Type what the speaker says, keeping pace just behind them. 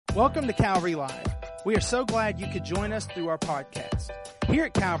Welcome to Calvary Live. We are so glad you could join us through our podcast. Here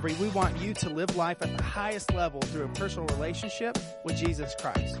at Calvary, we want you to live life at the highest level through a personal relationship with Jesus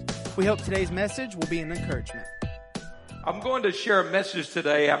Christ. We hope today's message will be an encouragement. I'm going to share a message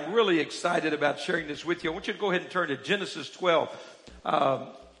today. I'm really excited about sharing this with you. I want you to go ahead and turn to Genesis 12. A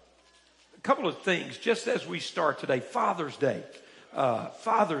couple of things just as we start today. Father's Day.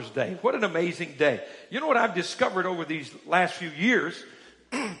 Father's Day. What an amazing day. You know what I've discovered over these last few years?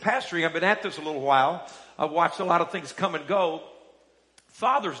 Pastoring, I've been at this a little while. I've watched a lot of things come and go.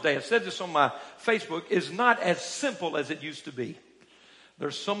 Father's Day, I said this on my Facebook, is not as simple as it used to be.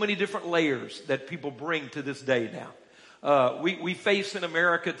 There's so many different layers that people bring to this day now. We face in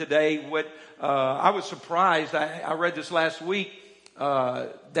America today what I was surprised. I read this last week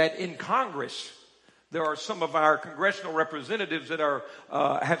that in Congress there are some of our congressional representatives that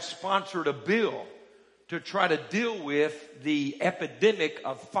have sponsored a bill to try to deal with the epidemic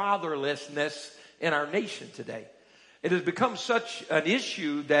of fatherlessness in our nation today. It has become such an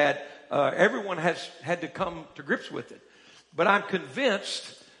issue that everyone has had to come to grips with it. But I'm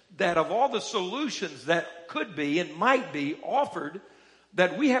convinced that of all the solutions that could be and might be offered,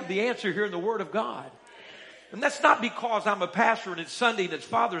 that we have the answer here in the Word of God. And that's not because I'm a pastor and it's Sunday and it's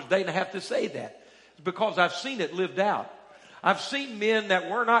Father's Day and I have to say that. It's because I've seen it lived out. I've seen men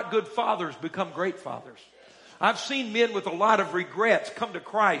that were not good fathers become great fathers. I've seen men with a lot of regrets come to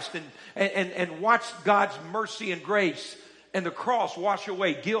Christ and watch God's mercy and grace and the cross wash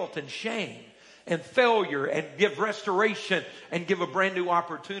away guilt and shame and failure and give restoration and give a brand new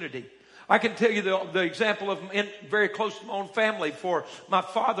opportunity. I can tell you the example of very close to my own family for my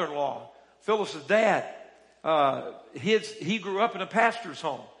father-in-law, Phyllis's dad. He grew up in a pastor's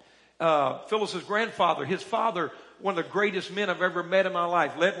home. Phyllis's grandfather, his father, one of the greatest men I've ever met in my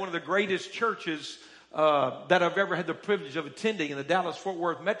life, led one of the greatest churches that I've ever had the privilege of attending in the Dallas-Fort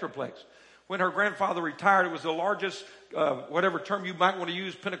Worth Metroplex. When her grandfather retired, it was the largest, whatever term you might want to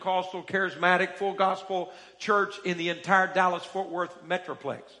use, Pentecostal, charismatic, full gospel church in the entire Dallas-Fort Worth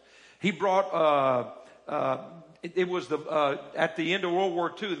Metroplex. He brought, it was at the end of World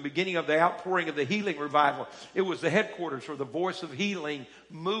War II, the beginning of the outpouring of the healing revival. It was the headquarters for the Voice of Healing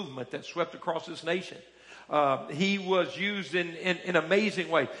movement that swept across this nation. He was used in an amazing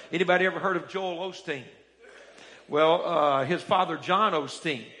way. Anybody ever heard of Joel Osteen? Well, his father, John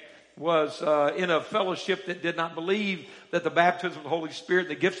Osteen, was in a fellowship that did not believe that the baptism of the Holy Spirit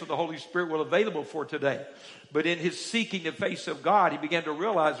and the gifts of the Holy Spirit were available for today. But in his seeking the face of God, he began to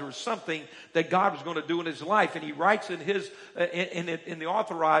realize there was something that God was going to do in his life. And he writes in his in the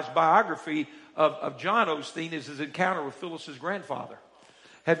authorized biography of John Osteen is his encounter with Phyllis's grandfather.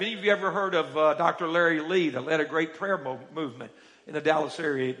 Have any of you ever heard of Dr. Larry Lee that led a great prayer movement in the Dallas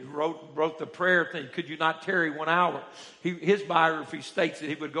area? He wrote the prayer thing, "Could you not tarry 1 hour?" His biography states that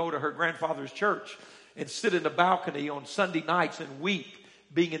he would go to her grandfather's church and sit in the balcony on Sunday nights and weep,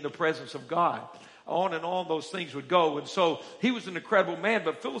 being in the presence of God. On and on those things would go. And so he was an incredible man.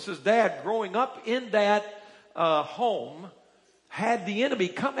 But Phyllis's dad, growing up in that home, had the enemy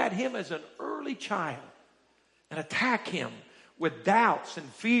come at him as an early child and attack him with doubts and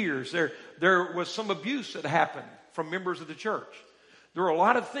fears. There was some abuse that happened from members of the church. There were a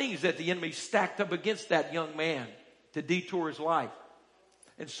lot of things that the enemy stacked up against that young man to detour his life.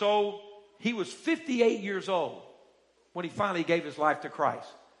 And so he was 58 years old when he finally gave his life to Christ.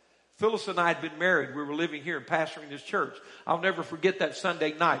 Phyllis and I had been married. We were living here and pastoring this church. I'll never forget that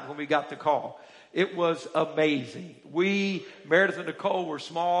Sunday night when we got the call. It was amazing. Meredith and Nicole were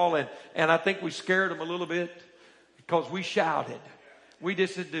small, and I think we scared them a little bit because we shouted. We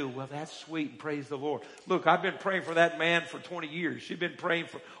just said, well, that's sweet, and praise the Lord. Look, I've been praying for that man for 20 years. She'd been praying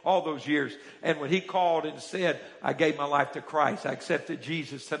for all those years. And when he called and said, I gave my life to Christ, I accepted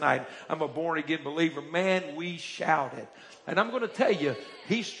Jesus tonight, I'm a born-again believer, man, we shouted. And I'm going to tell you,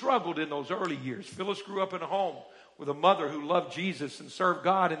 he struggled in those early years. Phyllis grew up in a home with a mother who loved Jesus and served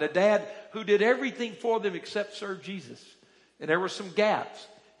God, and a dad who did everything for them except serve Jesus. And there were some gaps.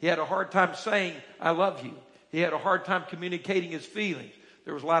 He had a hard time saying, I love you. He had a hard time communicating his feelings.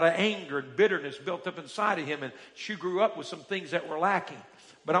 There was a lot of anger and bitterness built up inside of him, and she grew up with some things that were lacking.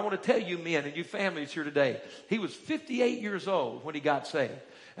 But I want to tell you men and you families here today, he was 58 years old when he got saved.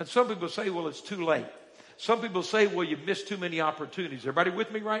 And some people say, well, it's too late. Some people say, well, you've missed too many opportunities. Everybody with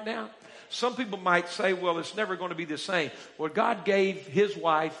me right now? Some people might say, well, it's never going to be the same. Well, God gave his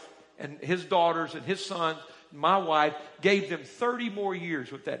wife and his daughters and his sons, my wife, gave them 30 more years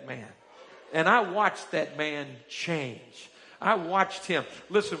with that man. And I watched that man change. I watched him.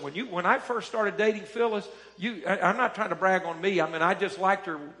 Listen, when I first started dating Phyllis, I'm not trying to brag on me. I mean, I just liked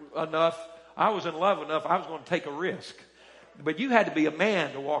her enough. I was in love enough. I was going to take a risk. But you had to be a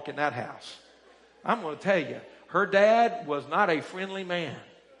man to walk in that house. I'm going to tell you, her dad was not a friendly man.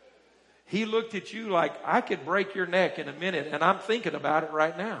 He looked at you like, I could break your neck in a minute, and I'm thinking about it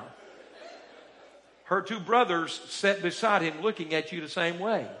right now. Her two brothers sat beside him looking at you the same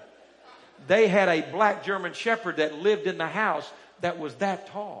way. They had a black German shepherd that lived in the house that was that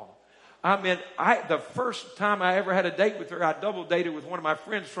tall. I mean, the first time I ever had a date with her, I double dated with one of my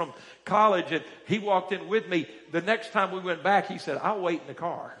friends from college, and he walked in with me. The next time we went back, he said, I'll wait in the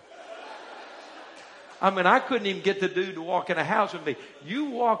car. I mean, I couldn't even get the dude to walk in a house with me. You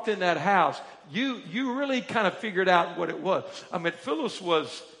walked in that house, you really kind of figured out what it was. I mean, Phyllis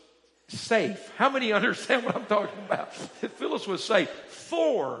was safe. How many understand what I'm talking about? If Phyllis was safe,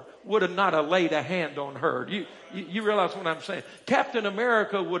 Thor would have not have laid a hand on her. You realize what I'm saying? Captain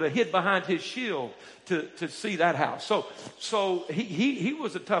America would have hid behind his shield to see that house. So he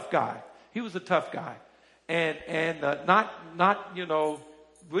was a tough guy. He was a tough guy, and not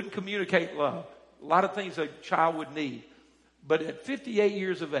wouldn't communicate love. A lot of things a child would need. But at 58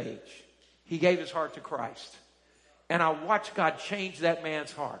 years of age, he gave his heart to Christ. And I watched God change that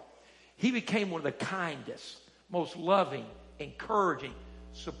man's heart. He became one of the kindest, most loving, encouraging,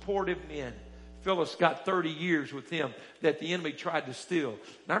 supportive men. Phyllis got 30 years with him that the enemy tried to steal.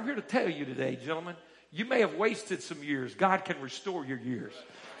 And I'm here to tell you today, gentlemen, you may have wasted some years. God can restore your years.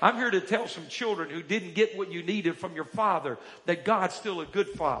 I'm here to tell some children who didn't get what you needed from your father that God's still a good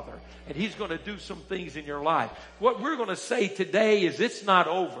father and he's going to do some things in your life. What we're going to say today is it's not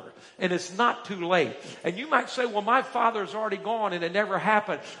over and it's not too late. And you might say, well, my father's already gone and it never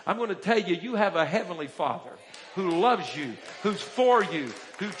happened. I'm going to tell you, you have a heavenly father who loves you, who's for you,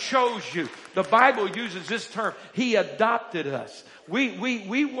 who chose you. The Bible uses this term, he adopted us.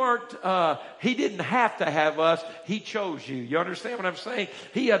 We weren't, he didn't have to have us. He chose you. You understand what I'm saying?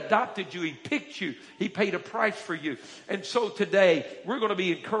 He adopted you. He picked you. He paid a price for you. And so today, we're going to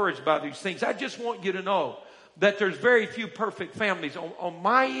be encouraged by these things. I just want you to know that there's very few perfect families. On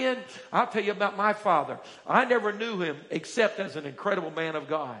my end, I'll tell you about my father. I never knew him except as an incredible man of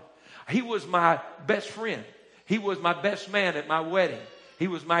God. He was my best friend. He was my best man at my wedding. He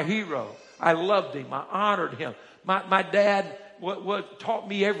was my hero. I loved him. I honored him. My dad taught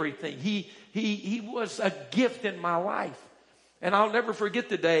me everything. He was a gift in my life. And I'll never forget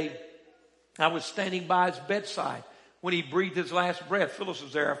the day I was standing by his bedside when he breathed his last breath. Phyllis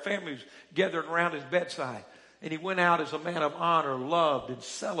was there. Our family was gathered around his bedside. And he went out as a man of honor, loved and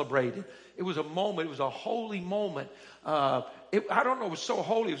celebrated. It was a moment. It was a holy moment. I don't know. It was so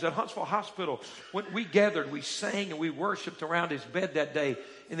holy. It was at Huntsville Hospital. When we gathered, we sang and we worshiped around his bed that day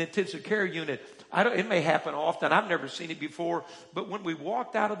in the intensive care unit. It may happen often. I've never seen it before. But when we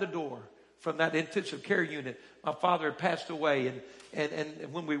walked out of the door from that intensive care unit, my father had passed away.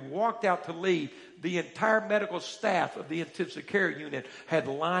 And when we walked out to leave, the entire medical staff of the intensive care unit had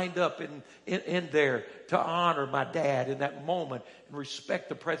lined up in there to honor my dad in that moment and respect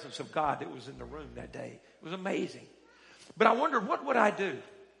the presence of God that was in the room that day. It was amazing. But I wondered, what would I do?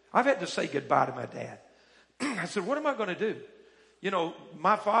 I've had to say goodbye to my dad. I said, what am I going to do? You know,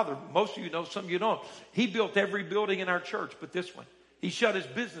 my father, most of you know, some of you don't. He built every building in our church but this one. He shut his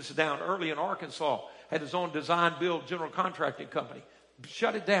business down early in Arkansas, had his own design build general contracting company.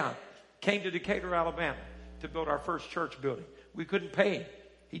 Shut it down. Came to Decatur, Alabama to build our first church building. We couldn't pay him.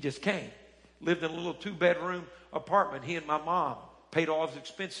 He just came. Lived in a little 2-bedroom apartment. He and my mom paid all his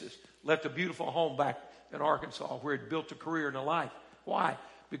expenses. Left a beautiful home back in Arkansas where he'd built a career and a life. Why?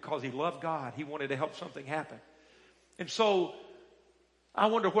 Because he loved God. He wanted to help something happen. And so I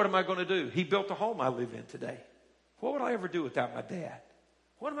wonder, what am I going to do? He built the home I live in today. What would I ever do without my dad?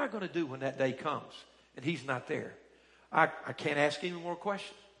 What am I going to do when that day comes and he's not there? I can't ask any more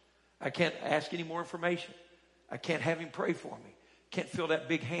questions. I can't ask any more information. I can't have him pray for me. Can't feel that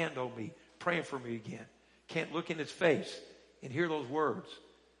big hand on me praying for me again. Can't look in his face and hear those words.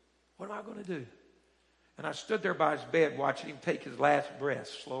 What am I going to do? And I stood there by his bed watching him take his last breath,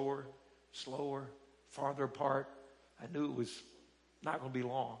 slower, slower, farther apart. I knew it was not going to be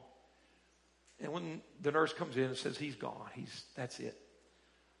long. And when the nurse comes in and says, he's gone, that's it.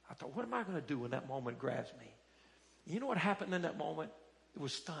 I thought, what am I going to do when that moment grabs me? You know what happened in that moment? It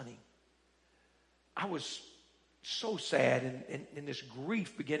was stunning. I was so sad and this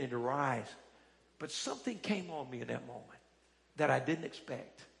grief beginning to rise. But something came on me in that moment that I didn't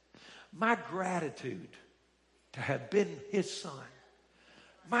expect. My gratitude to have been his son.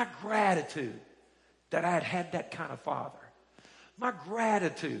 My gratitude that I had had that kind of father. My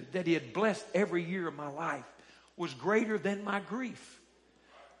gratitude that he had blessed every year of my life was greater than my grief.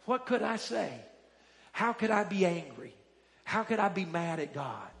 What could I say? How could I be angry? How could I be mad at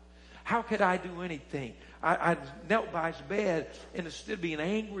God? How could I do anything? I knelt by his bed, and instead of being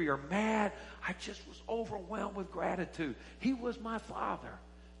angry or mad, I just was overwhelmed with gratitude. He was my father.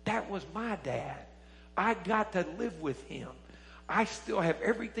 That was my dad. I got to live with him. I still have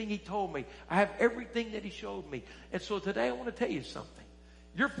everything he told me. I have everything that he showed me. And so today I want to tell you something.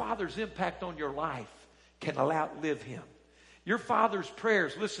 Your father's impact on your life can outlive him. Your father's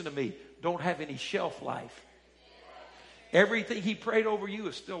prayers, listen to me, don't have any shelf life. Everything he prayed over you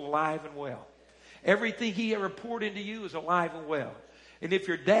is still alive and well. Everything he ever poured into you is alive and well. And if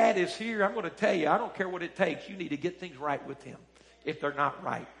your dad is here, I'm going to tell you, I don't care what it takes. You need to get things right with him if they're not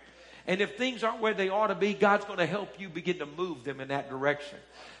right. And if things aren't where they ought to be, God's going to help you begin to move them in that direction.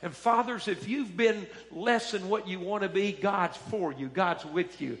 And fathers, if you've been less than what you want to be, God's for you. God's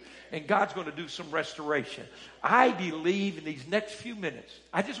with you. And God's going to do some restoration. I believe in these next few minutes,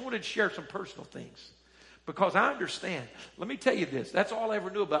 I just wanted to share some personal things. Because I understand. Let me tell you this. That's all I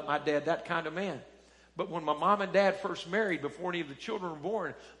ever knew about my dad, that kind of man. But when my mom and dad first married, before any of the children were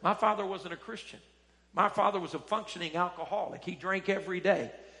born, my father wasn't a Christian. My father was a functioning alcoholic. He drank every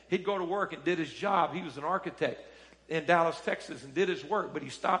day. He'd go to work and did his job. He was an architect in Dallas, Texas, and did his work. But he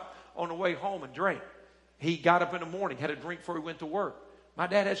stopped on the way home and drank. He got up in the morning, had a drink before he went to work. My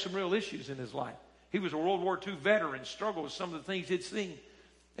dad had some real issues in his life. He was a World War II veteran, struggled with some of the things he'd seen,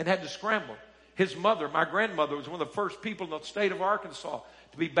 and had to scramble. His mother, my grandmother, was one of the first people in the state of Arkansas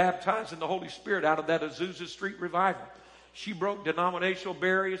to be baptized in the Holy Spirit out of that Azusa Street revival. She broke denominational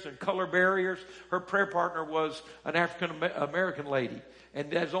barriers and color barriers. Her prayer partner was an African-American lady.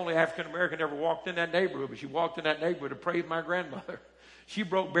 And as only African-American ever walked in that neighborhood, but she walked in that neighborhood to pray with my grandmother. She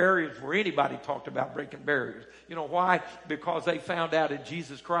broke barriers where anybody talked about breaking barriers. You know why? Because they found out in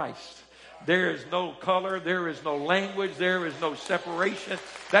Jesus Christ. There is no color. There is no language. There is no separation.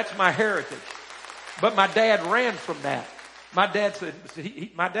 That's my heritage. But my dad ran from that. My dad said,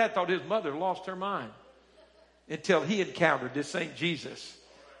 my dad thought his mother lost her mind until he encountered this same Jesus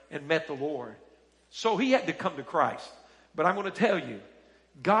and met the Lord. So he had to come to Christ. But I'm going to tell you,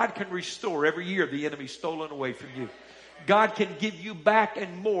 God can restore every year the enemy stolen away from you. God can give you back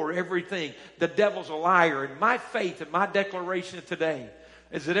and more everything. The devil's a liar. And my faith and my declaration today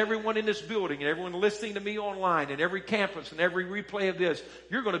is that everyone in this building and everyone listening to me online and every campus and every replay of this,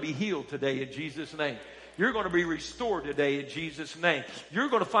 you're going to be healed today in Jesus' name. You're going to be restored today in Jesus' name. You're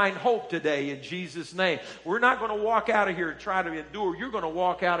going to find hope today in Jesus' name. We're not going to walk out of here and try to endure. You're going to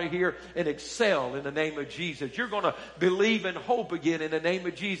walk out of here and excel in the name of Jesus. You're going to believe in hope again in the name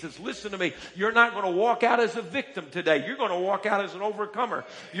of Jesus. Listen to me. You're not going to walk out as a victim today. You're going to walk out as an overcomer.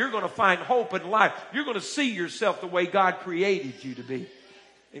 You're going to find hope in life. You're going to see yourself the way God created you to be.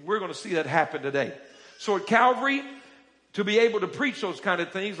 And we're going to see that happen today. So at Calvary, to be able to preach those kind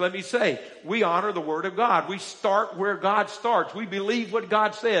of things, let me say, we honor the Word of God. We start where God starts. We believe what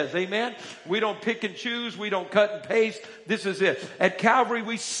God says. Amen? We don't pick and choose. We don't cut and paste. This is it. At Calvary,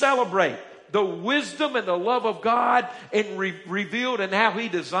 we celebrate the wisdom and the love of God and revealed in how He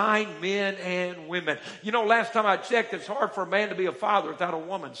designed men and women. You know, last time I checked, it's hard for a man to be a father without a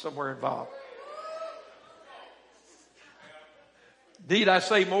woman somewhere involved. Need I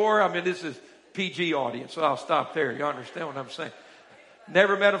say more? I mean, this is PG audience, so I'll stop there. You understand what I'm saying?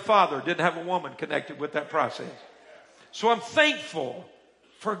 Never met a father, didn't have a woman connected with that process. So I'm thankful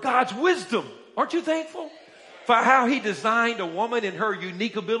for God's wisdom. Aren't you thankful? For how He designed a woman in her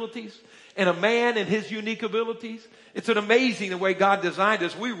unique abilities and a man in his unique abilities. It's an amazing the way God designed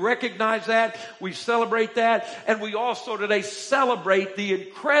us. We recognize that. We celebrate that. And we also today celebrate the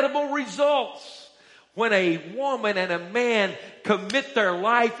incredible results when a woman and a man commit their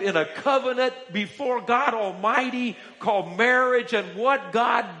life in a covenant before God Almighty called marriage. And what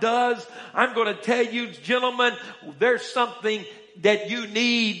God does, I'm going to tell you, gentlemen, there's something that you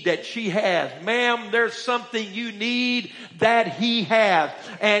need that she has. Ma'am, there's something you need that he has.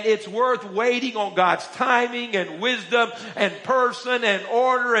 And it's worth waiting on God's timing and wisdom and person and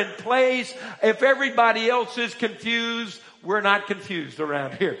order and place. If everybody else is confused, we're not confused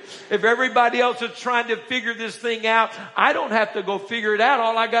around here. If everybody else is trying to figure this thing out, I don't have to go figure it out.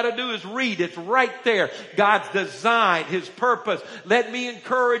 All I got to do is read. It's right there. God's design, His purpose. Let me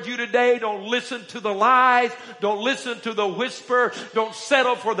encourage you today. Don't listen to the lies. Don't listen to the whisper. Don't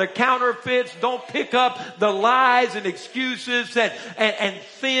settle for the counterfeits. Don't pick up the lies and excuses and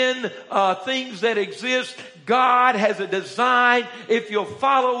thin things that exist. God has a design. If you'll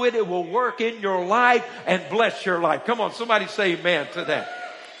follow it, it will work in your life and bless your life. Come on, somebody say amen to that.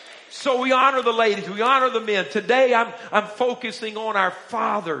 So we honor the ladies. We honor the men. Today I'm focusing on our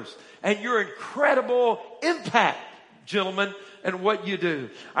fathers and your incredible impact, gentlemen, and what you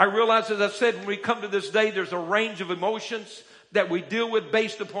do. I realize, as I said, when we come to this day, there's a range of emotions. that we deal with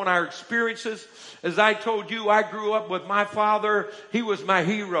based upon our experiences. As I told you, I grew up with my father. He was my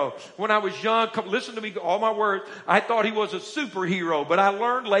hero. When I was young, listen to me, all my words, I thought he was a superhero, but I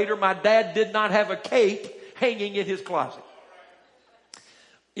learned later my dad did not have a cape hanging in his closet.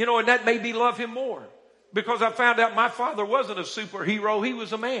 You know, and that made me love him more, because I found out my father wasn't a superhero. He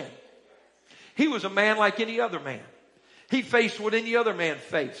was a man. He was a man like any other man. He faced what any other man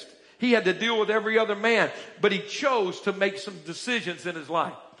faced. He had to deal with every other man, but he chose to make some decisions in his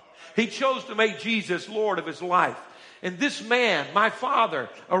life. He chose to make Jesus Lord of his life. And this man, my father,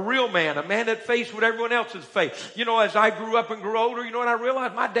 a real man, a man that faced what everyone else has faced. You know, as I grew up and grew older, you know what I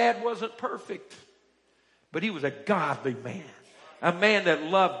realized? My dad wasn't perfect, but he was a godly man. A man that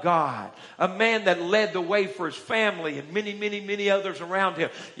loved God. A man that led the way for his family and many, many, many others around him.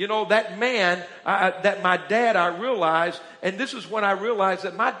 You know, that man, that my dad, I realized, and this is when I realized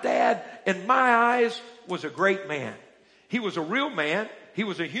that my dad, in my eyes, was a great man. He was a real man. He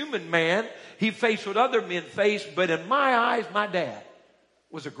was a human man. He faced what other men faced, but in my eyes, my dad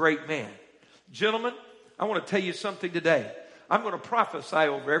was a great man. Gentlemen, I want to tell you something today. I'm going to prophesy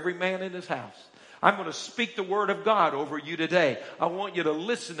over every man in this house. I'm going to speak the word of God over you today. I want you to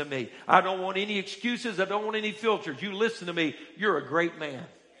listen to me. I don't want any excuses. I don't want any filters. You listen to me. You're a great man.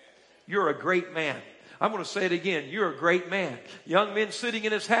 You're a great man. I'm going to say it again. You're a great man. Young men sitting in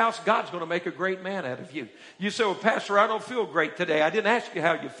this house, God's going to make a great man out of you. You say, well, Pastor, I don't feel great today. I didn't ask you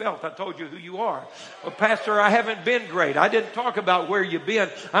how you felt. I told you who you are. Well, Pastor, I haven't been great. I didn't talk about where you've been.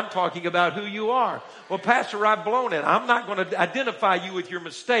 I'm talking about who you are. Well, Pastor, I've blown it. I'm not going to identify you with your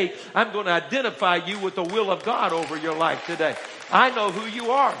mistake. I'm going to identify you with the will of God over your life today. I know who you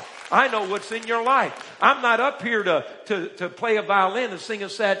are. I know what's in your life. I'm not up here to play a violin and sing a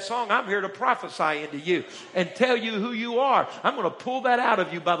sad song. I'm here to prophesy into you and tell you who you are. I'm going to pull that out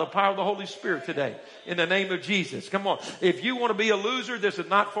of you by the power of the Holy Spirit today in the name of Jesus. Come on. If you want to be a loser, this is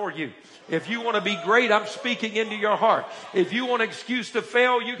not for you. If you want to be great, I'm speaking into your heart. If you want an excuse to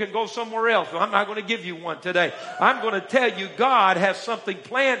fail, you can go somewhere else. I'm not going to give you one today. I'm going to tell you God has something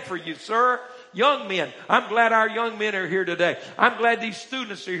planned for you, sir. Young men, I'm glad our young men are here today. I'm glad these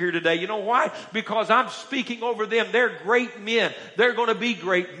students are here today. You know why? Because I'm speaking over them. They're great men. They're going to be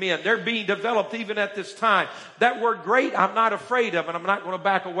great men. They're being developed even at this time. That word great, I'm not afraid of, and I'm not going to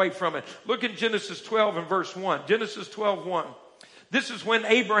back away from it. Look in Genesis 12 and verse 1. Genesis 12:1. This is when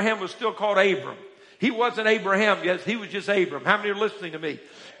Abraham was still called Abram. He wasn't Abraham, yes, he was just Abram. How many are listening to me?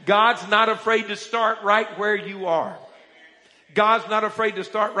 God's not afraid to start right where you are. God's not afraid to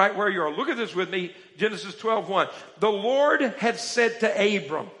start right where you are. Look at this with me. Genesis 12:1. The Lord had said to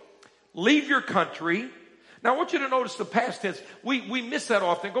Abram, leave your country. Now I want you to notice the past tense. We miss that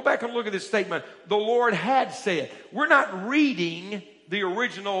often. Go back and look at this statement. The Lord had said. We're not reading the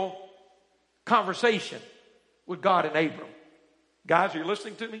original conversation with God and Abram. Guys, are you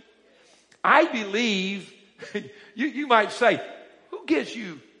listening to me? I believe, you might say, who gives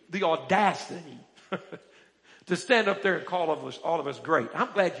you the audacity to stand up there and call all of us great?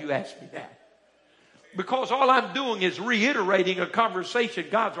 I'm glad you asked me that. Because all I'm doing is reiterating a conversation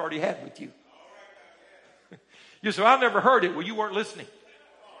God's already had with you. You say, I've never heard it. Well, you weren't listening.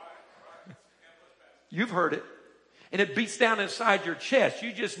 You've heard it. And it beats down inside your chest.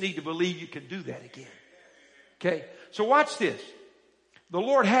 You just need to believe you can do that again. Okay? So watch this. The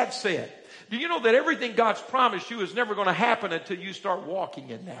Lord had said. Do you know that everything God's promised you is never going to happen until you start walking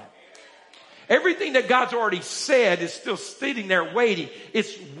in that? Everything that God's already said is still sitting there waiting.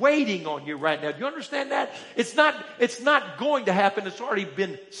 It's waiting on you right now. Do you understand that? It's not going to happen. It's already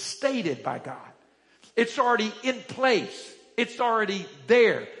been stated by God. It's already in place. It's already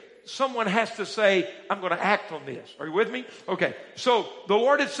there. Someone has to say, I'm going to act on this. Are you with me? Okay. So the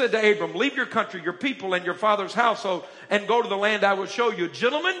Lord had said to Abram, leave your country, your people, and your father's household, and go to the land I will show you.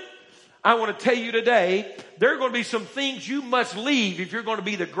 Gentlemen, I want to tell you today, there are going to be some things you must leave if you're going to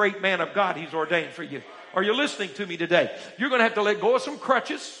be the great man of God He's ordained for you. Are you listening to me today? You're going to have to let go of some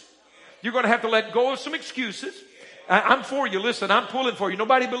crutches. You're going to have to let go of some excuses. I'm for you. Listen, I'm pulling for you.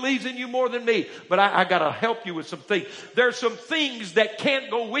 Nobody believes in you more than me, but I got to help you with some things. There's some things that can't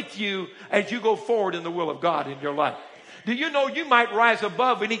go with you as you go forward in the will of God in your life. Do you know you might rise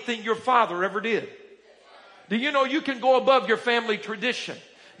above anything your father ever did? Do you know you can go above your family tradition?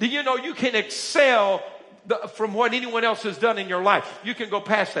 Do you know you can excel from what anyone else has done in your life? You can go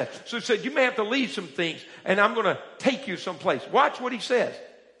past that. So he said, you may have to leave some things, and I'm going to take you someplace. Watch what he says.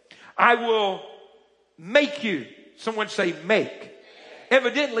 I will make you. Someone say make.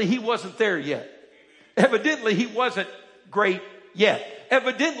 Evidently, he wasn't there yet. Evidently, he wasn't great yet.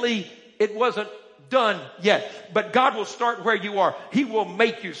 Evidently, it wasn't done yet. But God will start where you are. He will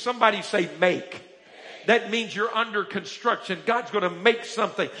make you. Somebody say make. that means you're under construction. God's going to make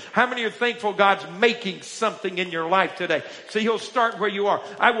something. How many are thankful God's making something in your life today? See, He'll start where you are.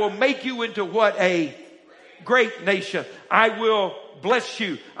 I will make you into what? A great nation. I will bless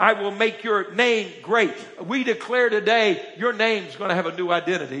you. I will make your name great. We declare today your name's going to have a new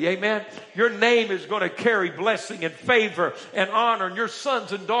identity. Amen. Your name is going to carry blessing and favor and honor. And your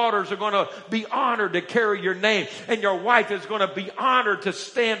sons and daughters are going to be honored to carry your name. And your wife is going to be honored to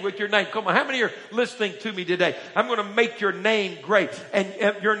stand with your name. Come on. How many are listening to me today? I'm going to make your name great.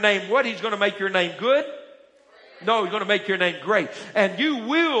 And your name, what? He's going to make your name good? No, He's going to make your name great. And you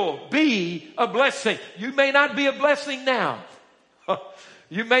will be a blessing. You may not be a blessing now.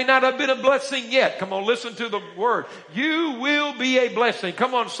 You may not have been a blessing yet. Come on, listen to the word. You will be a blessing.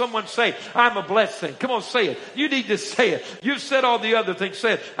 Come on, someone say, I'm a blessing. Come on, say it. You need to say it. You've said all the other things.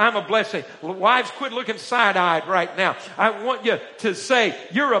 Say it. I'm a blessing. Wives, quit looking side-eyed right now. I want you to say,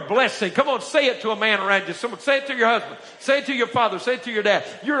 you're a blessing. Come on, say it to a man around you. Someone say it to your husband. Say it to your father. Say it to your dad.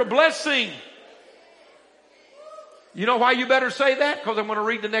 You're a blessing. You know why you better say that? Because I'm going to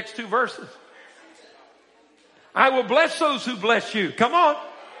read the next two verses. I will bless those who bless you. Come on.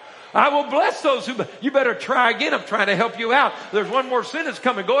 I will bless those who, you better try again. I'm trying to help you out. There's one more sentence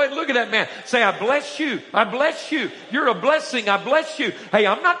coming. Go ahead and look at that man. Say, I bless you. I bless you. You're a blessing. I bless you. Hey,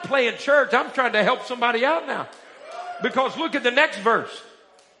 I'm not playing church. I'm trying to help somebody out now. Because look at the next verse.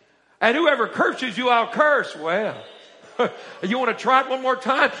 And whoever curses you, I'll curse. Well, you want to try it one more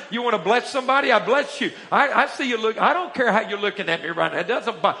time? You want to bless somebody? I bless you. I see you look. I don't care how you're looking at me right now. It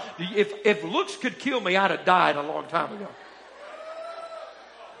doesn't bother. If looks could kill me, I'd have died a long time ago.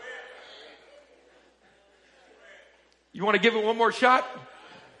 You want to give it one more shot?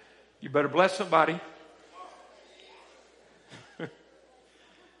 You better bless somebody.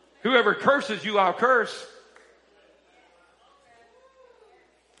 Whoever curses you, I'll curse.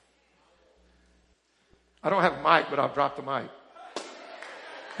 I don't have a mic, but I'll drop the mic.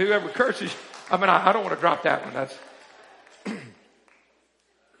 Whoever curses, I don't want to drop that one. That's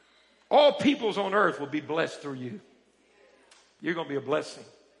all peoples on earth will be blessed through you. You're going to be a blessing.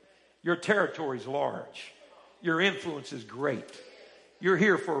 Your territory is large. Your influence is great. You're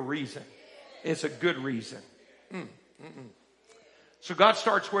here for a reason. It's a good reason. So God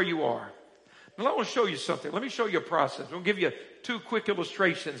starts where you are. Now I want to show you something. Let me show you a process. I'll give you two quick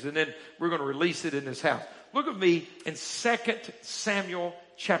illustrations, and then we're going to release it in this house. Look at me in 2 Samuel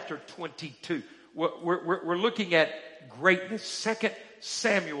chapter 22. We're looking at greatness. 2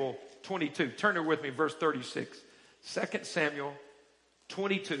 Samuel 22. Turn there with me, verse 36. 2 Samuel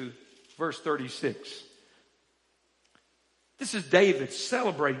 22, verse 36. This is David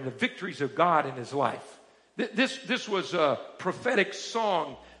celebrating the victories of God in his life. This was a prophetic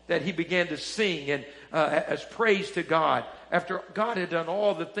song that he began to sing and as praise to God. After God had done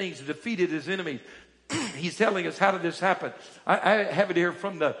all the things, defeated his enemies, he's telling us, how did this happen? I have it here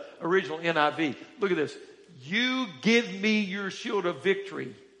from the original NIV. Look at this. You give me your shield of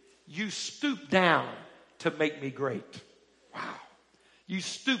victory. You stoop down to make me great. Wow. You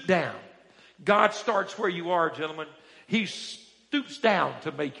stoop down. God starts where you are, gentlemen. He stoops down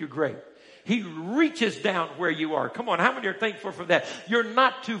to make you great. He reaches down where you are. Come on, how many are thankful for that? You're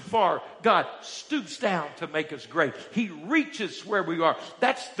not too far. God stoops down to make us great. He reaches where we are.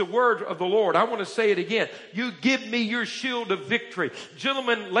 That's the word of the Lord. I want to say it again. You give me your shield of victory.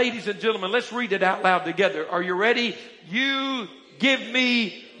 Gentlemen, ladies and gentlemen, let's read it out loud together. Are you ready? You give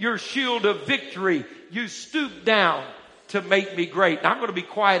me your shield of victory. You stoop down to make me great. Now I'm going to be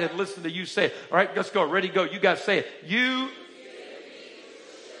quiet and listen to you say it. All right, let's go. Ready, go. You guys say it. You.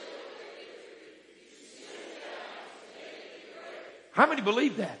 How many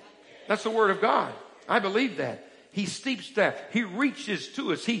believe that? That's the word of God. I believe that. He steeps down. He reaches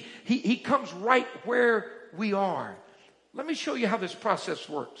to us. He comes right where we are. Let me show you how this process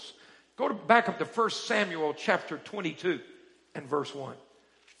works. Back up to 1 Samuel chapter 22 and verse 1.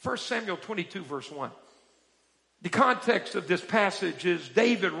 1 Samuel 22 verse 1. The context of this passage is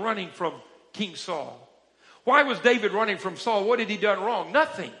David running from King Saul. Why was David running from Saul? What had he done wrong?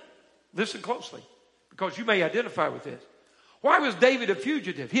 Nothing. Listen closely, because you may identify with this. Why was David a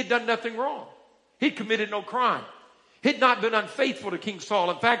fugitive? He had done nothing wrong. He'd committed no crime. He'd not been unfaithful to King Saul.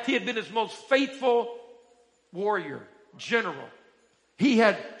 In fact, he had been his most faithful warrior, general. He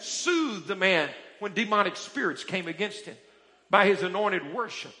had soothed the man when demonic spirits came against him by his anointed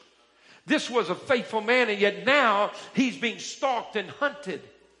worship. This was a faithful man, and yet now he's being stalked and hunted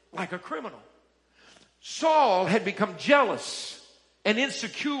like a criminal. Saul had become jealous and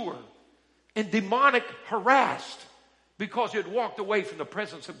insecure and demonic harassed because he had walked away from the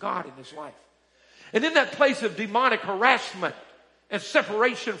presence of God in his life. And in that place of demonic harassment and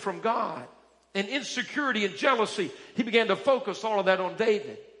separation from God, and insecurity and jealousy, he began to focus all of that on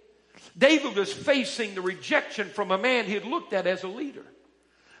David. David was facing the rejection from a man he had looked at as a leader.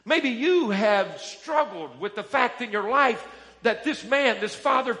 Maybe you have struggled with the fact in your life that this man, this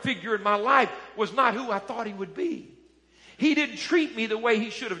father figure in my life, was not who I thought he would be. He didn't treat me the way he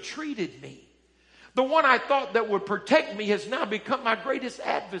should have treated me. The one I thought that would protect me has now become my greatest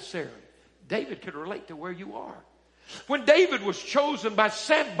adversary. David could relate to where you are. When David was chosen by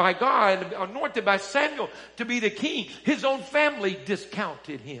God and anointed by Samuel to be the king, his own family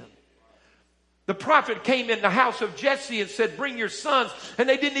discounted him. The prophet came in the house of Jesse and said, bring your sons. And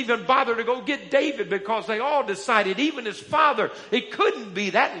they didn't even bother to go get David because they all decided, even his father, it couldn't be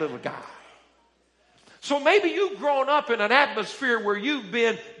that little guy. So maybe you've grown up in an atmosphere where you've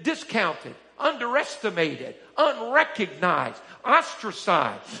been discounted, underestimated, unrecognized,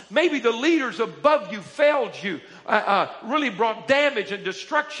 ostracized. Maybe the leaders above you failed you, really brought damage and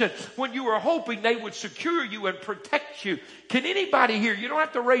destruction when you were hoping they would secure you and protect you. Can anybody here, you don't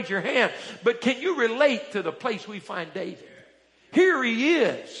have to raise your hand, but can you relate to the place we find David? Here he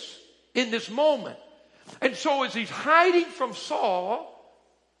is in this moment. And so as he's hiding from Saul,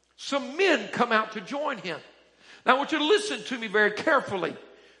 some men come out to join him. Now I want you to listen to me very carefully.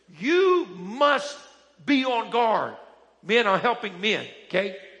 You must be on guard. Men are helping men,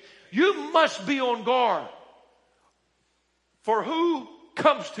 okay? You must be on guard for who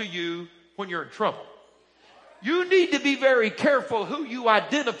comes to you when you're in trouble. You need to be very careful who you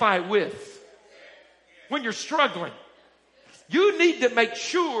identify with when you're struggling. You need to make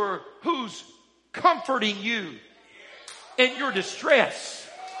sure who's comforting you in your distress.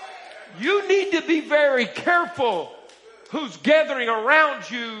 You need to be very careful who's gathering around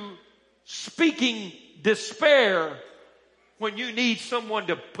you speaking despair when you need someone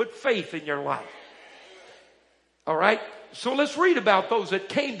to put faith in your life. All right? So let's read about those that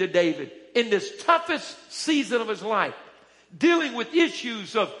came to David in this toughest season of his life, dealing with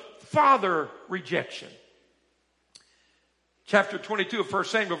issues of father rejection. Chapter 22 of 1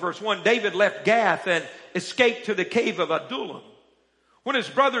 Samuel, verse 1, David left Gath and escaped to the cave of Adullam. When his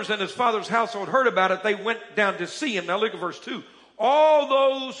brothers and his father's household heard about it, they went down to see him. Now look at verse 2. All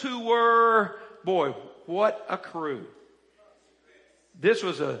those who were, boy, what a crew. This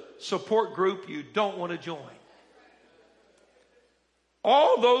was a support group you don't want to join.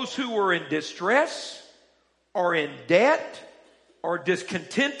 All those who were in distress or in debt or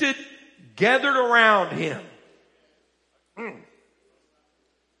discontented gathered around him.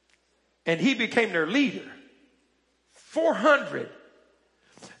 And he became their leader. 400.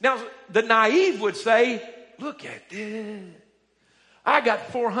 Now, the naive would say, look at this. I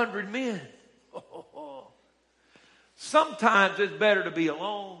got 400 men. Sometimes it's better to be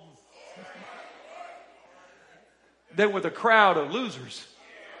alone than with a crowd of losers.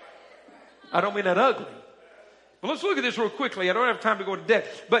 I don't mean that ugly. Well, let's look at this real quickly. I don't have time to go into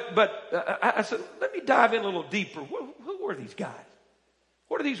depth. But I said, let me dive in a little deeper. Who were these guys?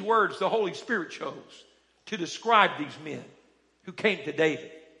 What are these words the Holy Spirit chose to describe these men who came to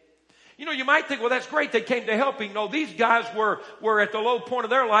David? You know, you might think, well, that's great. They came to help him. No, these guys were at the low point of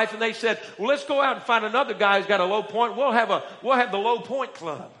their life, and they said, well, let's go out and find another guy who's got a low point. We'll have the low point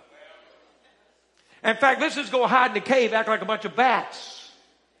club. In fact, let's just go hide in the cave, act like a bunch of bats.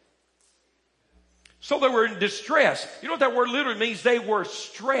 So they were in distress. You know what that word literally means? They were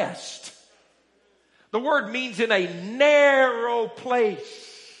stressed. The word means in a narrow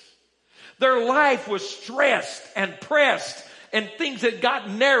place. Their life was stressed and pressed, and things had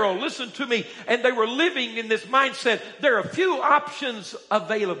gotten narrow. Listen to me. And they were living in this mindset. There are few options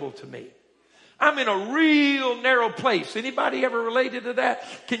available to me. I'm in a real narrow place. Anybody ever related to that?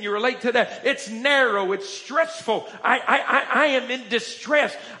 Can you relate to that? It's narrow. It's stressful. I am in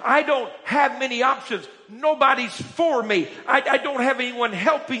distress. I don't have many options. Nobody's for me. I don't have anyone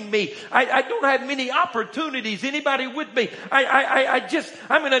helping me. I don't have many opportunities. Anybody with me?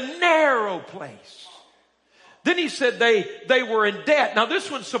 I'm in a narrow place. Then he said they were in debt. Now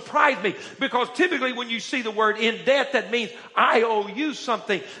this one surprised me because typically when you see the word in debt, that means I owe you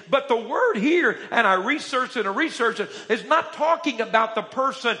something. But the word here, and I researched it, is not talking about the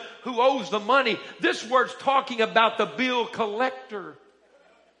person who owes the money. This word's talking about the bill collector.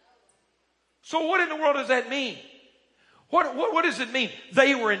 So what in the world does that mean? What does it mean?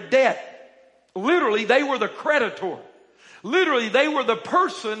 They were in debt. Literally, they were the creditor. Literally, they were the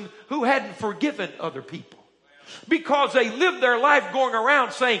person who hadn't forgiven other people. Because they lived their life going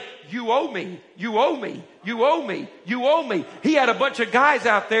around saying, you owe me, you owe me, you owe me, you owe me. He had a bunch of guys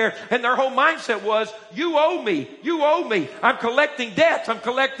out there and their whole mindset was, you owe me, you owe me. I'm collecting debts, I'm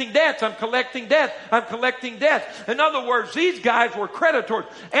collecting debts, I'm collecting debts, I'm collecting debts. In other words, these guys were creditors.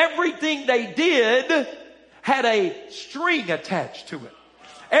 Everything they did had a string attached to it.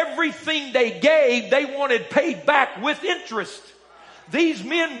 Everything they gave, they wanted paid back with interest. These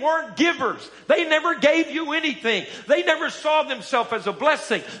men weren't givers. They never gave you anything. They never saw themselves as a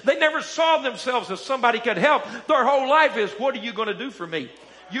blessing. They never saw themselves as somebody could help. Their whole life is, what are you going to do for me?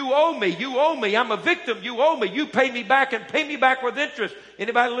 You owe me. You owe me. I'm a victim. You owe me. You pay me back and pay me back with interest.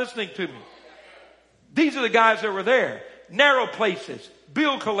 Anybody listening to me? These are the guys that were there. Narrow places,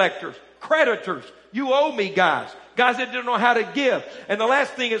 bill collectors, creditors. You owe me guys. Guys that didn't know how to give. And the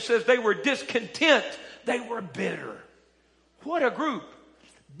last thing it says, they were discontent. They were bitter. What a group.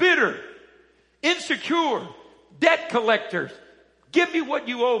 Bitter, insecure, debt collectors. Give me what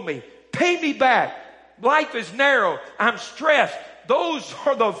you owe me. Pay me back. Life is narrow. I'm stressed. Those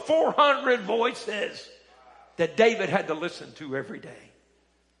are the 400 voices that David had to listen to every day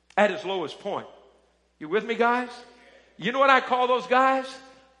at his lowest point. You with me, guys? You know what I call those guys?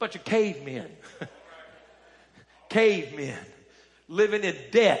 Bunch of cavemen. Cavemen. Living in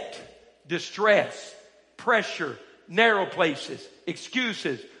debt, distress, pressure, narrow places,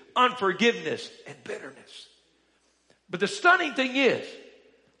 excuses, unforgiveness, and bitterness. But the stunning thing is,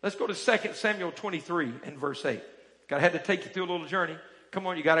 let's go to 2 Samuel 23 and verse 8. I had to take you through a little journey. Come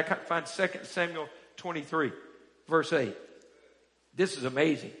on, you got to find 2 Samuel 23, verse 8. This is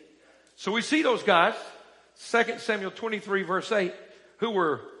amazing. So we see those guys, 2 Samuel 23, verse 8, who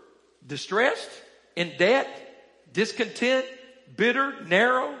were distressed, in debt, discontent, bitter,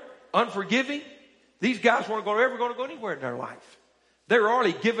 narrow, unforgiving. These guys weren't ever going to go anywhere in their life. They were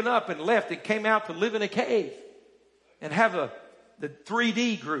already given up and left and came out to live in a cave and have the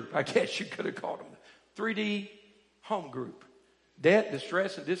 3D group, I guess you could have called them. 3D home group. Debt,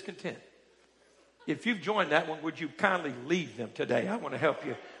 distress, and discontent. If you've joined that one, would you kindly leave them today? I want to help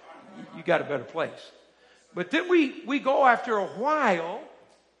you. You got a better place. But then we go after a while.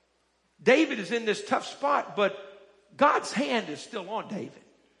 David is in this tough spot, but God's hand is still on David.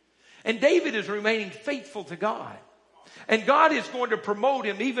 And David is remaining faithful to God. And God is going to promote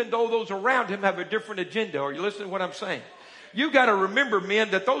him even though those around him have a different agenda. Are you listening to what I'm saying? You got to remember,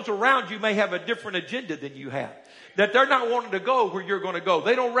 men, that those around you may have a different agenda than you have. That they're not wanting to go where you're going to go.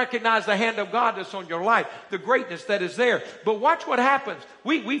 They don't recognize the hand of God that's on your life, the greatness that is there. But watch what happens.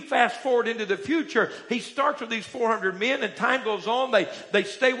 We fast forward into the future. He starts with these 400 men, and time goes on. They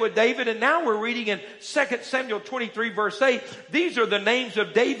stay with David, and now we're reading in 2 Samuel 23, verse 8. These are the names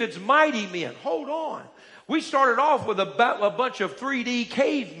of David's mighty men. Hold on. We started off with a bunch of 3D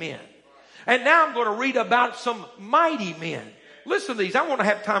cavemen. And now I'm going to read about some mighty men. Listen to these. I want to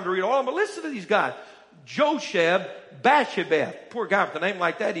have time to read all of them, but listen to these guys. Josheb Basshebeth. Poor guy with a name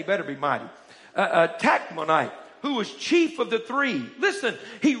like that, he better be mighty. Tachmonite, who was chief of the three. Listen,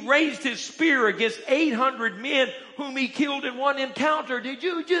 he raised his spear against 800 men whom he killed in one encounter. Did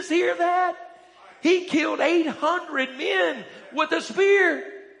you just hear that? He killed 800 men with a spear.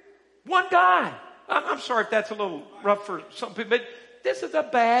 One guy. I'm sorry if that's a little rough for some people, but this is a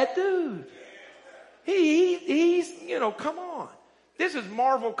bad dude. He's, come on. This is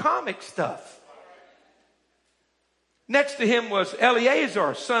Marvel comic stuff. Next to him was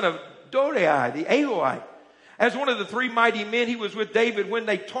Eleazar, son of Dodai, the Ahoite. As one of the three mighty men, he was with David when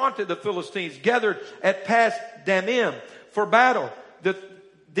they taunted the Philistines, gathered at Pas Damim for battle.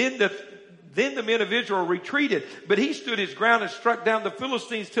 Then the men of Israel retreated, but he stood his ground and struck down the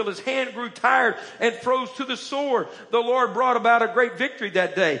Philistines till his hand grew tired and froze to the sword. The Lord brought about a great victory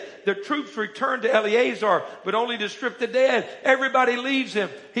that day. The troops returned to Eleazar, but only to strip the dead. Everybody leaves him.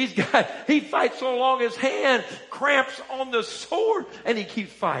 He fights so long his hand cramps on the sword, and he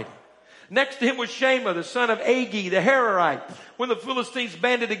keeps fighting. Next to him was Shammah, the son of Agi, the Hararite. When the Philistines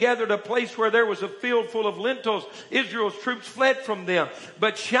banded together at a place where there was a field full of lentils, Israel's troops fled from them.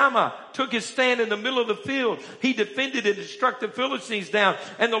 But Shammah took his stand in the middle of the field. He defended it and struck the Philistines down,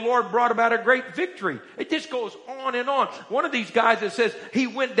 and the Lord brought about a great victory. It just goes on and on. One of these guys that says he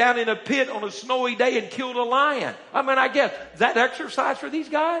went down in a pit on a snowy day and killed a lion. I guess, is that exercise for these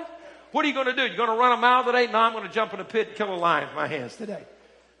guys? What are you going to do? You're going to run a mile today? No, I'm going to jump in a pit and kill a lion with my hands today.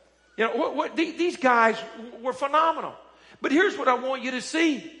 These guys were phenomenal. But here's what I want you to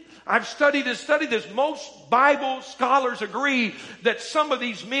see. I've studied this. Most Bible scholars agree that some of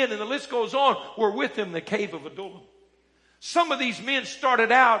these men, and the list goes on, were with him in the cave of Adullam. Some of these men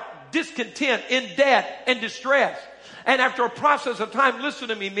started out discontent, in debt, and distress. And after a process of time, listen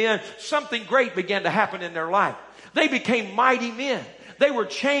to me, men, something great began to happen in their life. They became mighty men. They were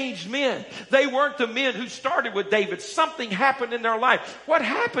changed men. They weren't the men who started with David. Something happened in their life. What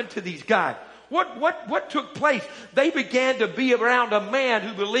happened to these guys? What took place? They began to be around a man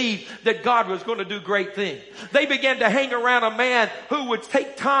who believed that God was going to do great things. They began to hang around a man who would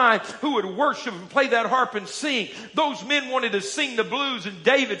take time, who would worship and play that harp and sing. Those men wanted to sing the blues, and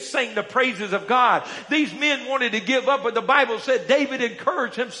David sang the praises of God. These men wanted to give up, but the Bible said David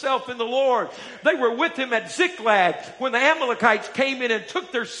encouraged himself in the Lord. They were with him at Ziklag when the Amalekites came in and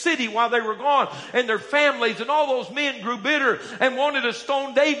took their city while they were gone, and their families, and all those men grew bitter and wanted to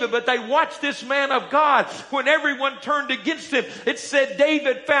stone David, but they watched this man of God. When everyone turned against him, it said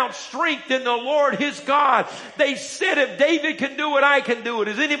David found strength in the Lord his God. They said, if David can do it, I can do it.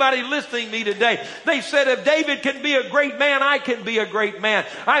 Is anybody listening to me today? They said, if David can be a great man, I can be a great man.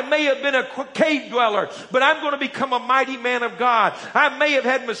 I may have been a cave dweller, but I'm going to become a mighty man of God. I may have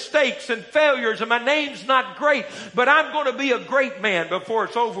had mistakes and failures, and my name's not great, but I'm going to be a great man before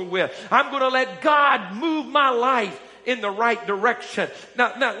it's over with. I'm going to let God move my life in the right direction.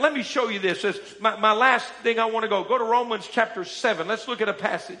 Now let me show you this. This my last thing I want to go to Romans chapter 7. Let's look at a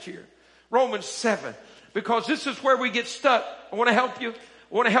passage here. Romans 7. Because this is where we get stuck. I want to help you. I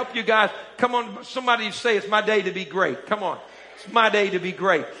want to help you guys. Come on, somebody say it's my day to be great. Come on. It's my day to be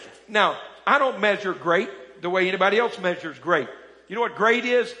great. Now, I don't measure great the way anybody else measures great. You know what great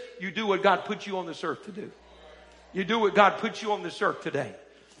is? You do what God put you on this earth to do. You do what God put you on this earth today.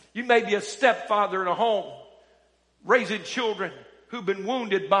 You may be a stepfather in a home, raising children who've been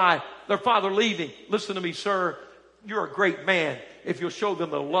wounded by their father leaving. Listen to me, sir. You're a great man if you'll show them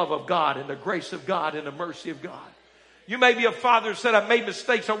the love of God and the grace of God and the mercy of God. You may be a father who said, I've made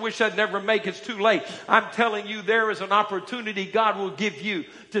mistakes. I wish I'd never make it. It's too late. I'm telling you, there is an opportunity God will give you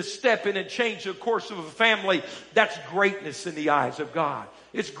to step in and change the course of a family. That's greatness in the eyes of God.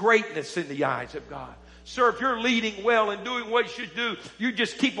 It's greatness in the eyes of God. Sir, if you're leading well and doing what you should do, you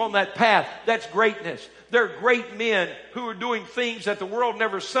just keep on that path. That's greatness. There are great men who are doing things that the world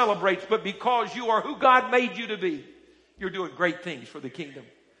never celebrates, but because you are who God made you to be, you're doing great things for the kingdom.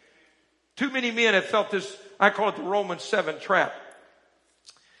 Too many men have felt this, I call it the Romans 7 trap.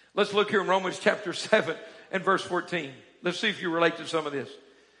 Let's look here in Romans chapter 7 and verse 14. Let's see if you relate to some of this.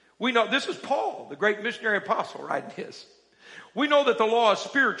 We know, this is Paul, the great missionary apostle, writing this. We know that the law is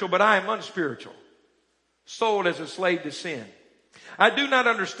spiritual, but I am unspiritual, sold as a slave to sin. I do not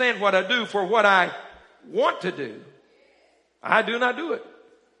understand what I do, for what I want to do, I do not do it.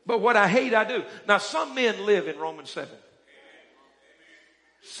 But what I hate, I do. Now, some men live in Romans 7.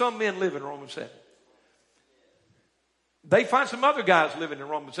 Some men live in Romans 7. They find some other guys living in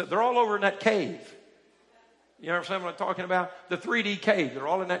Romans 7. They're all over in that cave. You know what I'm talking about? The 3D cave. They're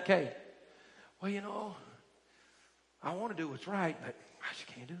all in that cave. Well, you know, I want to do what's right, but I just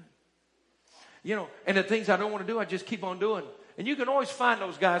can't do it. You know, and the things I don't want to do, I just keep on doing. And you can always find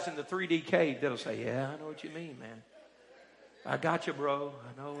those guys in the 3D cave that'll say, yeah, I know what you mean, man. I got you, bro.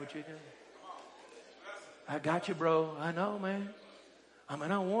 I know what you're doing. I got you, bro. I know, man. I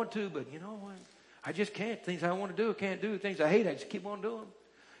mean, I want to, but you know what? I just can't. Things I want to do, I can't do. Things I hate, I just keep on doing.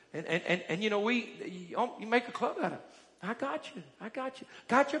 And you know, you make a club out of it. I got you. I got you.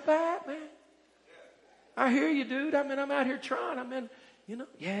 Got your back, man. I hear you, dude. I mean, I'm out here trying. I mean, you know,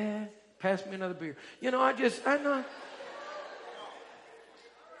 yeah, pass me another beer. You know, I know.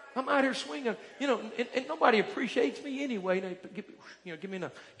 I'm out here swinging, you know, and nobody appreciates me anyway. Give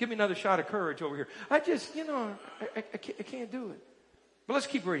me another shot of courage over here. I just, you know, I can't do it. But let's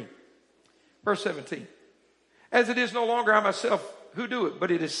keep reading. Verse 17. As it is no longer I myself who do it, but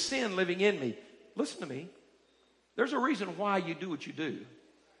it is sin living in me. Listen to me. There's a reason why you do what you do.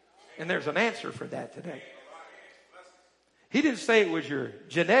 And there's an answer for that today. He didn't say it was your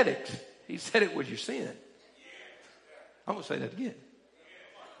genetics. He said it was your sin. I'm going to say that again.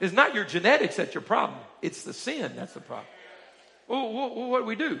 It's not your genetics that's your problem. It's the sin that's the problem. Well, what do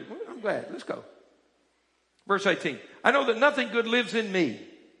we do? Well, I'm glad. Let's go. Verse 18. I know that nothing good lives in me.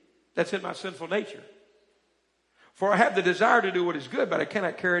 That's in my sinful nature. For I have the desire to do what is good, but I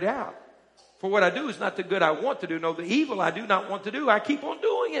cannot carry it out. For what I do is not the good I want to do. No, the evil I do not want to do. I keep on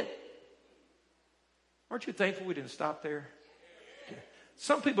doing it. Aren't you thankful we didn't stop there? Okay.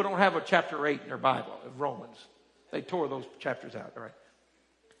 Some people don't have a chapter 8 in their Bible of Romans. They tore those chapters out. All right.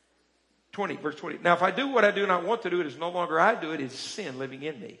 20, verse 20. Now, if I do what I do not want to do, it is no longer I do it. It is sin living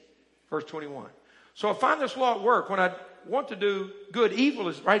in me. Verse 21. So I find this law at work. When I want to do good, evil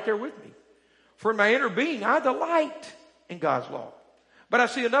is right there with me. For in my inner being, I delight in God's law. But I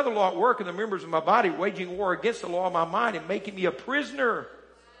see another law at work in the members of my body, waging war against the law of my mind and making me a prisoner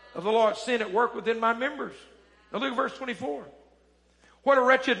of the law of sin at work within my members. Now look at verse 24. What a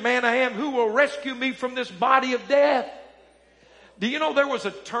wretched man I am. Who will rescue me from this body of death? Do you know there was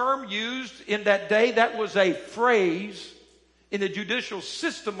a term used in that day? That was a phrase in the judicial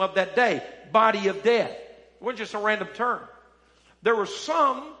system of that day. Body of death. It wasn't just a random term. There were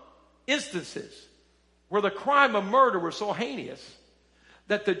some instances where the crime of murder was so heinous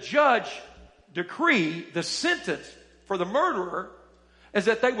that the judge decreed the sentence for the murderer is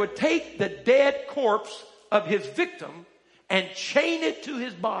that they would take the dead corpse of his victim and chain it to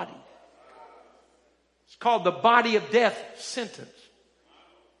his body. It's called the body of death sentence.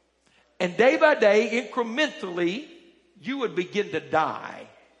 And day by day, incrementally, you would begin to die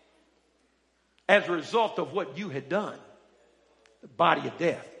as a result of what you had done. The body of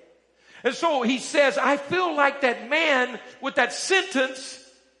death. And so he says, I feel like that man with that sentence,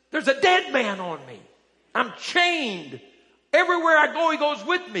 there's a dead man on me. I'm chained. Everywhere I go, he goes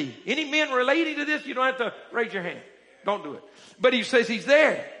with me. Any men relating to this, you don't have to raise your hand. Don't do it. But he says he's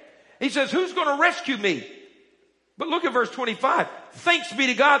there. He says, who's going to rescue me? But look at verse 25. Thanks be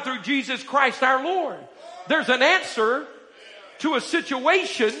to God through Jesus Christ our Lord. There's an answer to a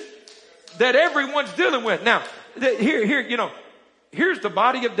situation that everyone's dealing with. Now, here's the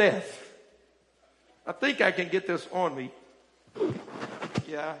body of death. I think I can get this on me.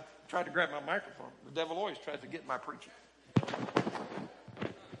 Yeah, I tried to grab my microphone. The devil always tries to get my preaching.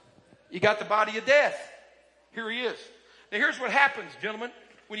 You got the body of death. Here he is. Now here's what happens, gentlemen,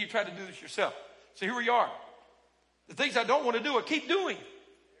 when you try to do this yourself. So here we are. The things I don't want to do, I keep doing.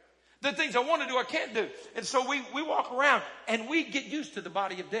 The things I want to do, I can't do. And so we walk around and we get used to the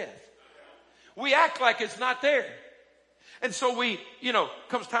body of death. We act like it's not there. And so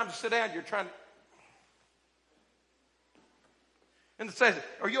comes time to sit down, you're trying to. And it says,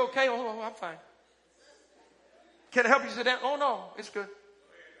 are you okay? Oh, I'm fine. Can I help you sit down? Oh, no, it's good.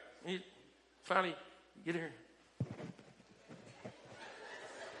 And you finally get here.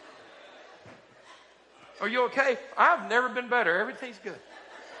 Are you okay? I've never been better. Everything's good.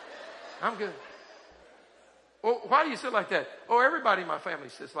 I'm good. Well, why do you sit like that? Oh, everybody in my family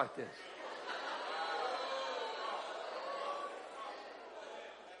sits like this.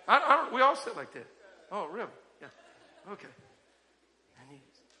 We all sit like this. Oh, really? Yeah. Okay.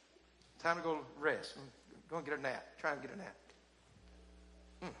 Time to go rest. Go and get a nap. Try and get a nap.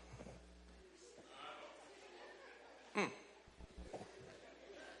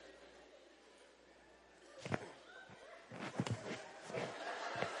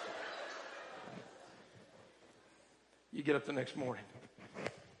 You get up the next morning.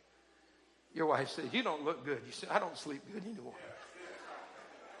 Your wife says, you don't look good. You say, I don't sleep good anymore.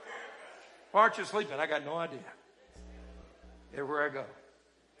 Why aren't you sleeping? I got no idea. Everywhere I go.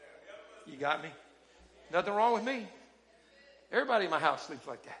 You got me? Nothing wrong with me. Everybody in my house sleeps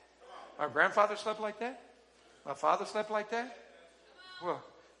like that. My grandfather slept like that. My father slept like that. Well,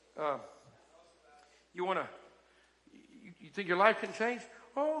 you think your life can change?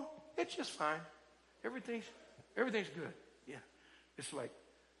 Oh, it's just fine. Everything's good. Yeah. It's like,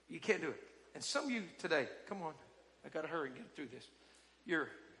 you can't do it. And some of you today, come on, I got to hurry and get through this. You're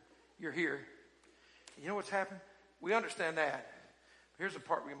here. You know what's happened? We understand that. Here's the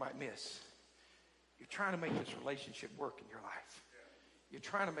part we might miss. You're trying to make this relationship work in your life. You're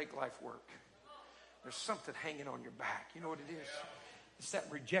trying to make life work. There's something hanging on your back. You know what it is? It's that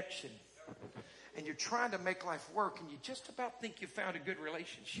rejection. And you're trying to make life work, and you just about think you found a good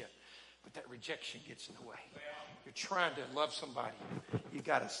relationship. But that rejection gets in the way. You're trying to love somebody. You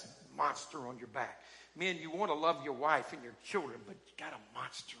got a monster on your back. Men, you want to love your wife and your children, but you got a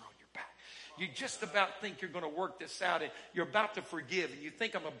monster on your back. You just about think you're going to work this out, and you're about to forgive, and you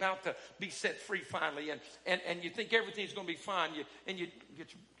think I'm about to be set free finally, and you think everything's going to be fine. You get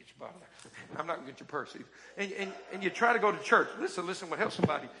your bottle there. I'm not going to get your purse either. And you try to go to church. Listen, what helps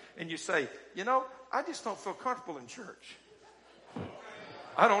somebody. And you say, I just don't feel comfortable in church.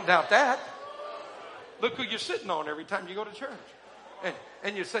 I don't doubt that. Look who you're sitting on every time you go to church.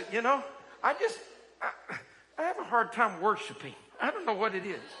 And you say, I have a hard time worshiping. I don't know what it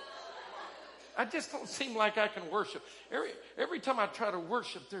is. I just don't seem like I can worship. Every time I try to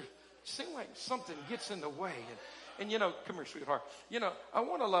worship, it seems like something gets in the way. And come here, sweetheart. I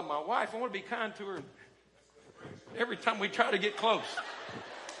want to love my wife. I want to be kind to her. Every time we try to get close.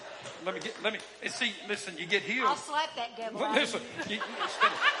 Listen, you get healed. I'll slap that devil. Listen,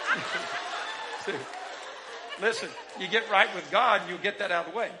 listen, you get right with God and you'll get that out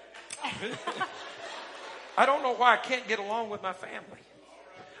of the way. I don't know why I can't get along with my family.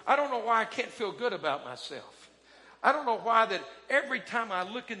 I don't know why I can't feel good about myself. I don't know why that every time I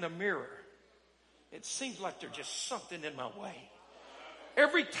look in the mirror, it seems like there's just something in my way.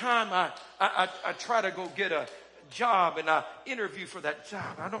 every time I try to go get a job and I interview for that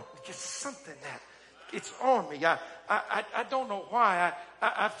job, just something that it's on me. I don't know why.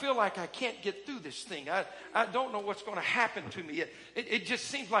 I feel like I can't get through this thing. I don't know what's going to happen to me. It just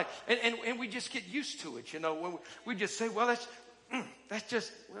seems like, and we just get used to it, when we just say, well, that's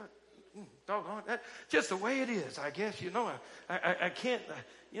just, doggone, that's just the way it is, I guess, I can't,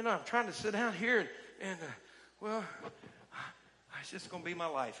 I'm trying to sit down here and well, it's just going to be my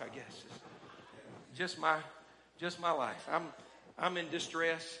life, I guess. Just my life. I'm in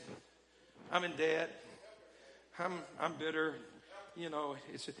distress. I'm in debt. I'm bitter.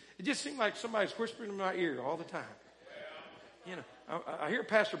 It just seems like somebody's whispering in my ear all the time. I hear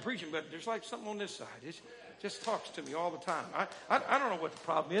pastor preaching, but there's like something on this side. It just talks to me all the time. I don't know what the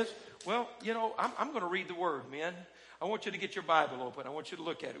problem is. Well, I'm going to read the word, men. I want you to get your Bible open. I want you to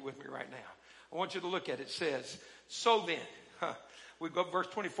look at it with me right now. I want you to look at it. It says, so then, we go verse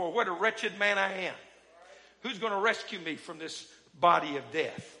 24. What a wretched man I am. Who's going to rescue me from this body of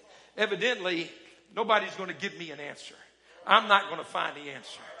death? Evidently, nobody's going to give me an answer. I'm not going to find the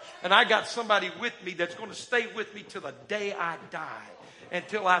answer. And I got somebody with me that's going to stay with me till the day I die,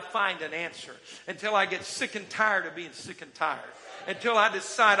 until I find an answer, until I get sick and tired of being sick and tired, until I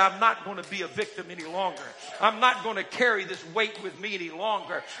decide I'm not going to be a victim any longer. I'm not going to carry this weight with me any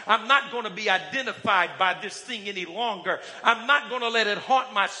longer. I'm not going to be identified by this thing any longer. I'm not going to let it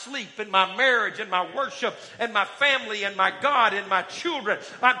haunt my sleep and my marriage and my worship and my family and my God and my children.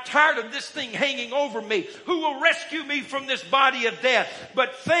 I'm tired of this thing hanging over me. Who will rescue me from this body of death?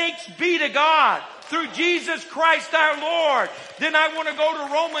 But thanks be to God through Jesus Christ our Lord. Then I want to go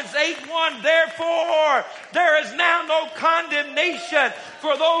to Romans 8:1. Therefore, there is now no condemnation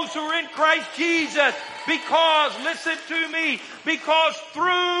for those who are in Christ Jesus. Because, listen to me, because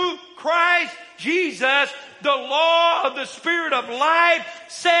through Christ Jesus, the law of the Spirit of life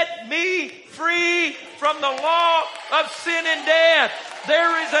set me free from the law of sin and death.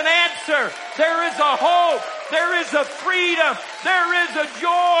 There is an answer. There is a hope. There is a freedom. There is a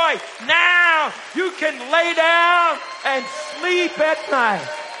joy. Now you can lay down and sleep at night.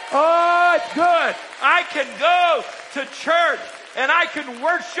 Oh, it's good. I can go to church and I can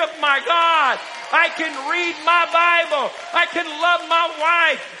worship my God. I can read my Bible. I can love my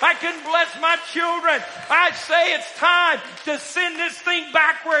wife. I can bless my children. I say it's time to send this thing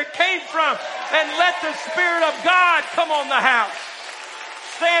back where it came from and let the Spirit of God come on the house.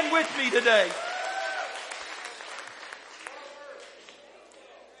 Stand with me today.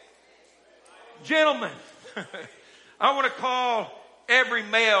 Gentlemen, I want to call every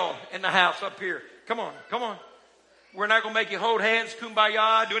male in the house up here. Come on, come on. We're not going to make you hold hands,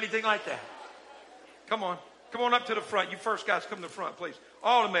 kumbaya, do anything like that. Come on. Come on up to the front. You first guys come to the front, please.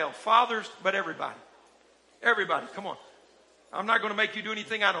 All the male, fathers, but everybody. Everybody, come on. I'm not going to make you do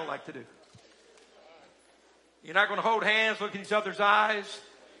anything I don't like to do. You're not going to hold hands, look in each other's eyes.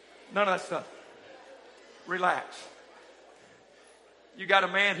 None of that stuff. Relax. You got a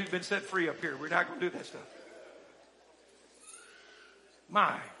man who's been set free up here. We're not going to do that stuff.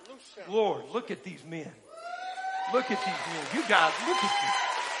 My Lord, look at these men. Look at these men. You guys, look at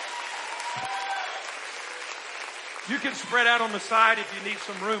you. You can spread out on the side if you need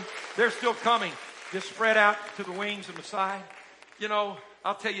some room. They're still coming. Just spread out to the wings on the side.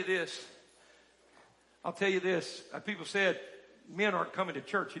 I'll tell you this. People said men aren't coming to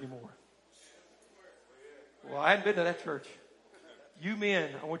church anymore. Well, I hadn't been to that church. You men,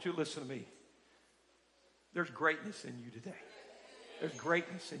 I want you to listen to me. There's greatness in you today. There's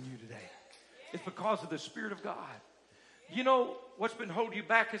greatness in you today. It's because of the Spirit of God. You know what's been holding you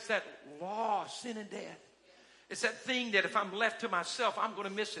back is that law of sin and death. It's that thing that if I'm left to myself, I'm going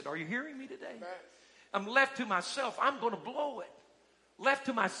to miss it. Are you hearing me today? I'm left to myself, I'm going to blow it. Left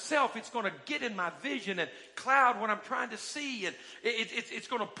to myself, it's going to get in my vision and cloud what I'm trying to see. And it's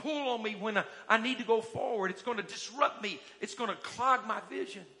going to pull on me when I need to go forward. It's going to disrupt me. It's going to clog my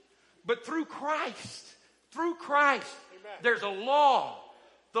vision. But through Christ, Amen. There's a law.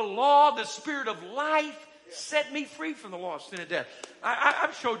 The law, the Spirit of life set me free from the law of sin and death.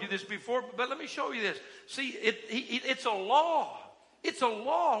 I've showed you this before, but let me show you this. See, it's a law. It's a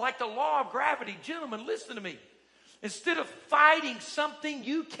law, like the law of gravity. Gentlemen, listen to me. Instead of fighting something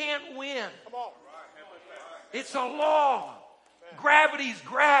you can't win, it's a law. Gravity's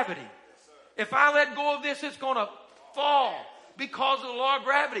gravity. If I let go of this, it's going to fall because of the law of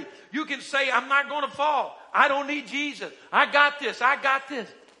gravity. You can say, I'm not going to fall. I don't need Jesus. I got this.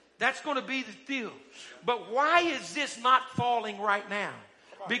 That's going to be the deal. But why is this not falling right now?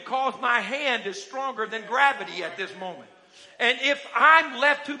 Because my hand is stronger than gravity at this moment. And if I'm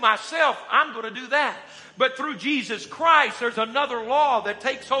left to myself, I'm going to do that. But through Jesus Christ, there's another law that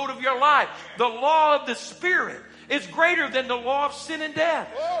takes hold of your life. The law of the Spirit is greater than the law of sin and death.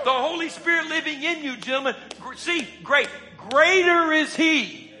 The Holy Spirit living in you, gentlemen. See, greater is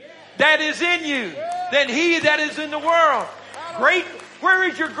He that is in you than he that is in the world. Great. Where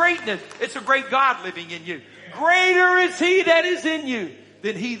is your greatness? It's a great God living in you. Greater is He that is in you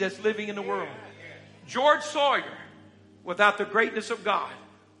than he that's living in the world. George Sawyer, without the greatness of God,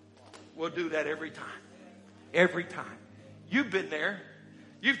 will do that every time. Every time. You've been there.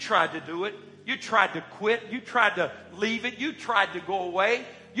 You've tried to do it. You tried to quit. You tried to leave it. You tried to go away.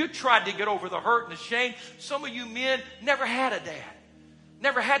 You tried to get over the hurt and the shame. Some of you men never had a dad.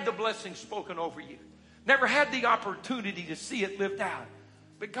 Never had the blessing spoken over you. Never had the opportunity to see it lived out.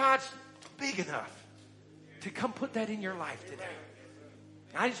 But God's big enough to come put that in your life today.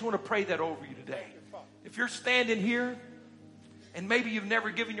 I just want to pray that over you today. If you're standing here and maybe you've never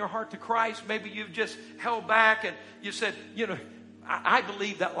given your heart to Christ, maybe you've just held back and you said, you know, I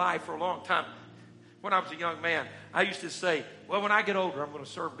believed that lie for a long time. When I was a young man, I used to say, well, when I get older, I'm going to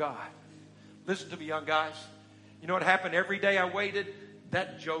serve God. Listen to me, young guys. You know what happened every day I waited?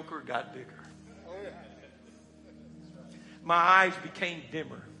 That joker got bigger. My eyes became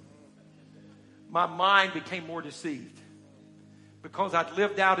dimmer. My mind became more deceived. Because I'd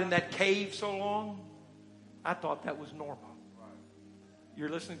lived out in that cave so long, I thought that was normal. You're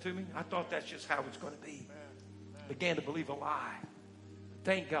listening to me? I thought that's just how it's going to be. Began to believe a lie.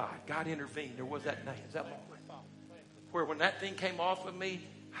 Thank God. God intervened. There was that moment where when that thing came off of me,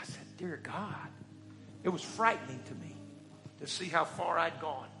 I said, dear God, it was frightening to me to see how far I'd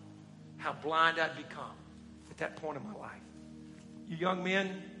gone, how blind I'd become at that point in my life. You young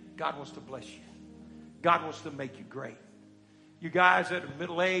men, God wants to bless you. God wants to make you great. You guys that are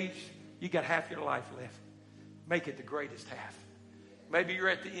middle-aged, you got half your life left. Make it the greatest half. Maybe you're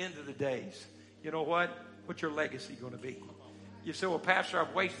at the end of the days. You know what? What's your legacy going to be? You say, well, Pastor,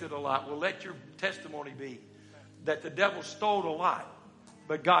 I've wasted a lot. Well, let your testimony be that the devil stole a lot,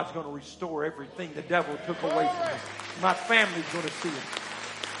 but God's going to restore everything the devil took away from me. My family's going to see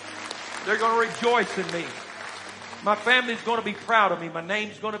it. They're going to rejoice in me. My family's going to be proud of me. My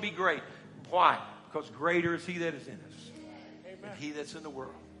name's going to be great. Why? Because greater is He that is in us than he that's in the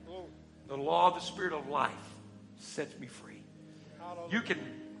world. The law of the Spirit of life sets me free. You can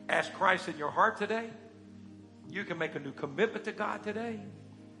ask Christ in your heart today. You can make a new commitment to God today.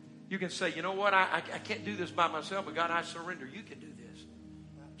 You can say, you know what, I can't do this by myself, but God, I surrender. You can do this.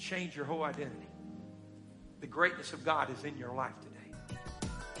 Change your whole identity. The greatness of God is in your life today.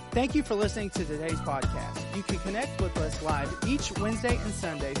 Thank you for listening to today's podcast. You can connect with us live each Wednesday and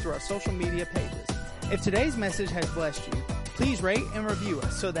Sunday through our social media pages. If today's message has blessed you, please rate and review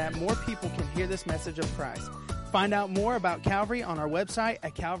us so that more people can hear this message of Christ. Find out more about Calvary on our website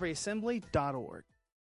at calvaryassembly.org.